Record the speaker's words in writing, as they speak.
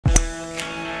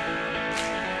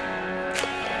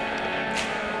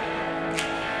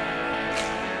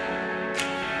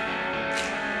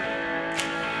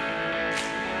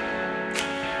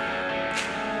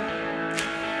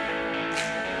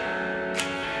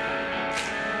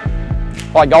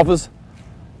Hi golfers,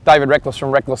 David Reckless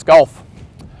from Reckless Golf.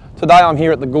 Today I'm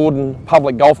here at the Gordon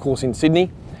Public Golf Course in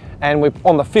Sydney and we're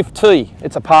on the 5th tee.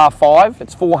 It's a par 5,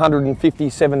 it's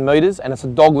 457 metres and it's a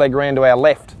dogleg round to our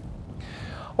left.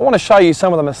 I want to show you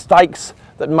some of the mistakes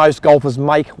that most golfers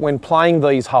make when playing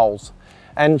these holes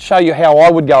and show you how I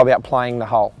would go about playing the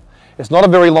hole. It's not a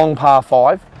very long par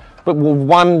 5, but with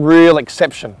one real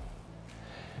exception.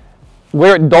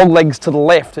 Where it doglegs to the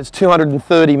left, it's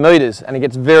 230 metres and it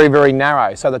gets very, very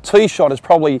narrow. So the tee shot is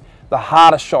probably the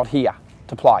hardest shot here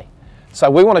to play. So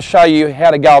we want to show you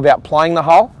how to go about playing the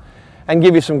hole and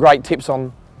give you some great tips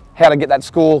on how to get that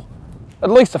score at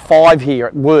least a 5 here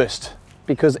at worst,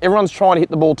 because everyone's trying to hit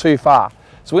the ball too far.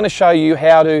 So we're going to show you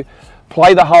how to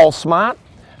play the hole smart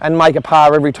and make a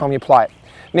par every time you play it.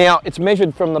 Now it's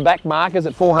measured from the back markers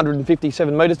at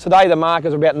 457 metres. Today the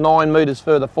markers are about 9 metres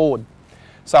further forward.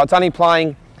 So it's only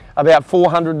playing about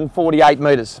 448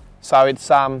 metres. So it's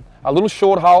a little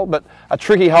short hole, but a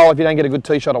tricky hole if you don't get a good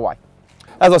tee shot away.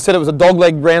 As I said, it was a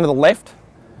dogleg round to the left.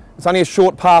 It's only a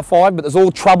short par 5, but there's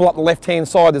all trouble up the left-hand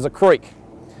side. There's a creek.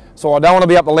 So I don't want to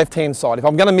be up the left-hand side. If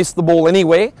I'm going to miss the ball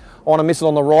anywhere, I want to miss it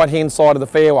on the right-hand side of the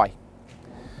fairway.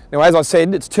 Now, as I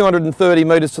said, it's 230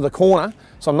 metres to the corner,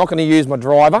 so I'm not going to use my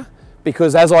driver,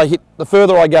 because as I hit, the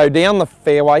further I go down the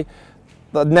fairway,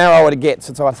 the narrower it gets,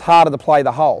 and so it's harder to play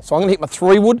the hole. So I'm going to hit my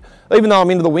 3-wood, even though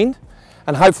I'm into the wind,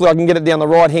 and hopefully I can get it down the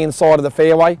right-hand side of the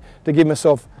fairway to give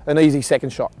myself an easy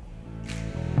second shot.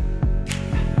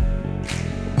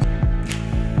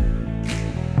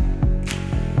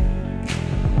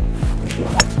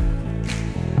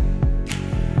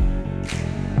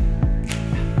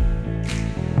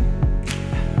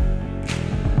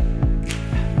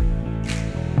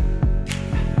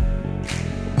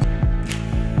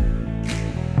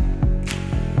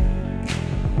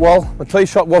 Well, the tee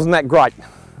shot wasn't that great.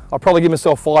 I'll probably give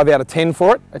myself 5 out of 10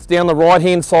 for it. It's down the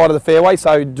right-hand side of the fairway,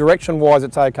 so direction-wise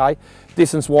it's okay.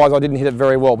 Distance-wise I didn't hit it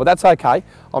very well, but that's okay.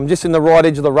 I'm just in the right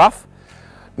edge of the rough.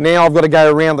 Now I've got to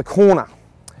go around the corner.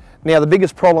 Now the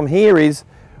biggest problem here is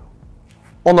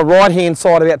on the right-hand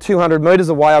side, about 200 metres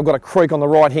away, I've got a creek on the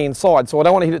right-hand side, so I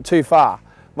don't want to hit it too far.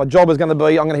 My job is going to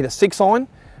be, I'm going to hit a 6-iron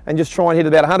and just try and hit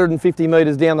about 150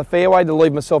 metres down the fairway to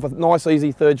leave myself a nice,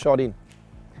 easy third shot in.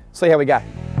 See how we go.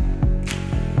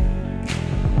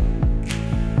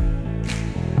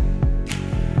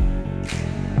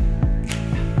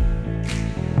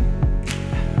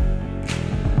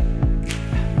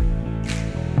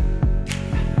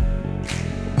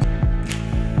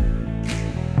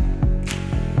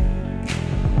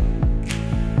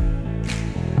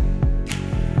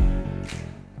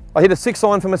 I hit a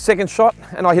 6-iron for my second shot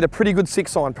and I hit a pretty good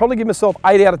 6-iron. Probably give myself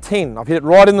 8 out of 10. I've hit it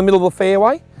right in the middle of the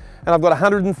fairway and I've got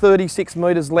 136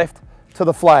 metres left to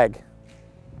the flag.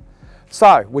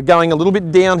 So we're going a little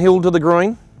bit downhill to the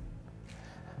green.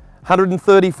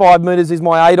 135 metres is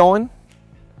my 8-iron.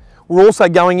 We're also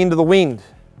going into the wind.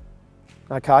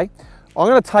 Okay, I'm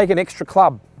going to take an extra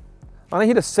club. I'm going to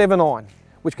hit a 7-iron,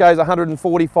 which goes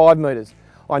 145 metres.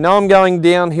 I know I'm going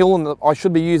downhill and I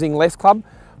should be using less club,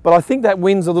 but I think that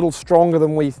wind's a little stronger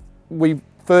than we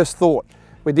first thought.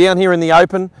 We're down here in the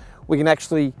open, we can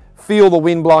actually feel the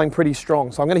wind blowing pretty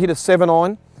strong. So I'm going to hit a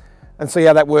 7-iron and see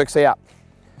how that works out.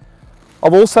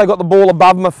 I've also got the ball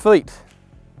above my feet.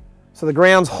 So the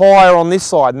ground's higher on this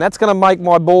side and that's going to make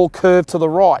my ball curve to the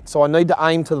right. So I need to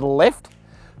aim to the left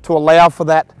to allow for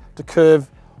that to curve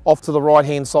off to the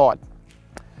right-hand side.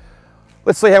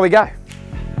 Let's see how we go.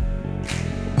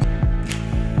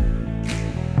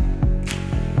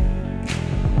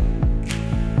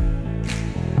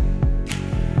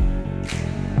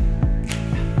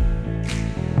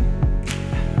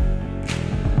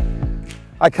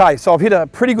 Okay, so I've hit a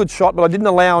pretty good shot, but I didn't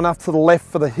allow enough to the left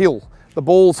for the hill. The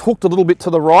ball's hooked a little bit to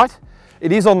the right.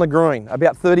 It is on the green,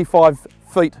 about 35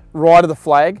 feet right of the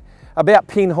flag, about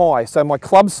pin high. So my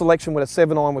club selection with a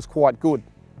 7-iron was quite good.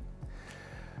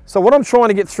 So what I'm trying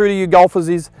to get through to you golfers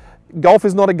is, golf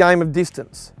is not a game of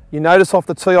distance. You notice off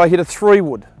the tee I hit a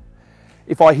 3-wood.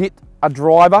 If I hit a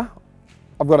driver,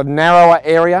 I've got a narrower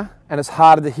area and it's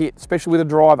harder to hit, especially with a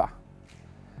driver.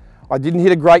 I didn't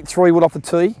hit a great 3-wood off the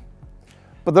tee.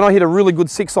 But then I hit a really good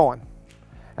 6-iron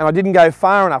and I didn't go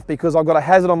far enough because I've got a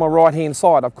hazard on my right-hand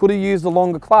side. I could have used a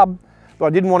longer club, but I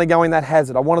didn't want to go in that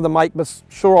hazard. I wanted to make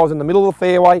sure I was in the middle of the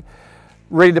fairway,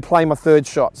 ready to play my third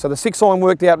shot. So the 6-iron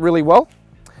worked out really well.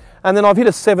 And then I've hit a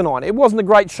 7-iron. It wasn't a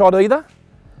great shot either,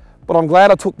 but I'm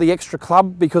glad I took the extra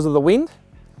club because of the wind.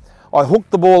 I hooked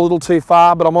the ball a little too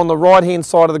far, but I'm on the right-hand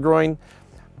side of the green,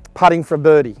 putting for a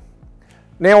birdie.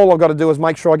 Now all I've got to do is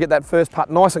make sure I get that first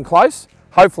putt nice and close.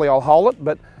 Hopefully I'll hole it,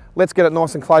 but let's get it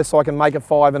nice and close so I can make a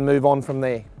 5 and move on from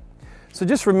there. So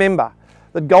just remember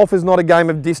that golf is not a game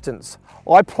of distance.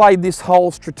 I played this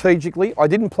hole strategically. I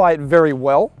didn't play it very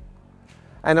well,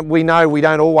 and we know we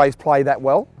don't always play that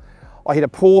well. I hit a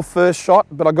poor first shot,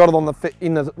 but I got it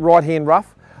in the right-hand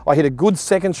rough. I hit a good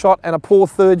second shot and a poor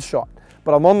third shot,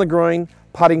 but I'm on the green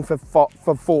putting for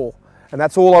 4, and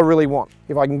that's all I really want.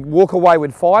 If I can walk away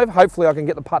with 5, hopefully I can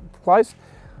get the putt close.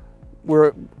 We're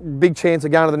a big chance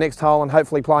of going to the next hole and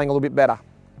hopefully playing a little bit better.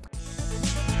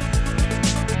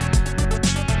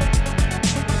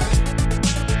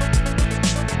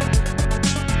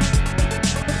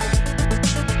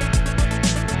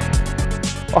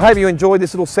 I hope you enjoyed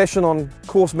this little session on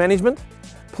course management.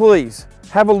 Please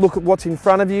have a look at what's in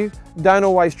front of you. Don't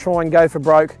always try and go for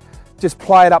broke. Just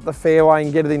play it up the fairway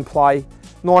and get it in play.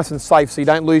 Nice and safe so you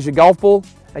don't lose your golf ball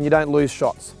and you don't lose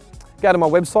shots. Go to my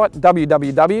website,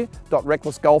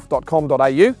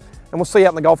 www.recklessgolf.com.au, and we'll see you out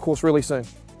on the golf course really soon.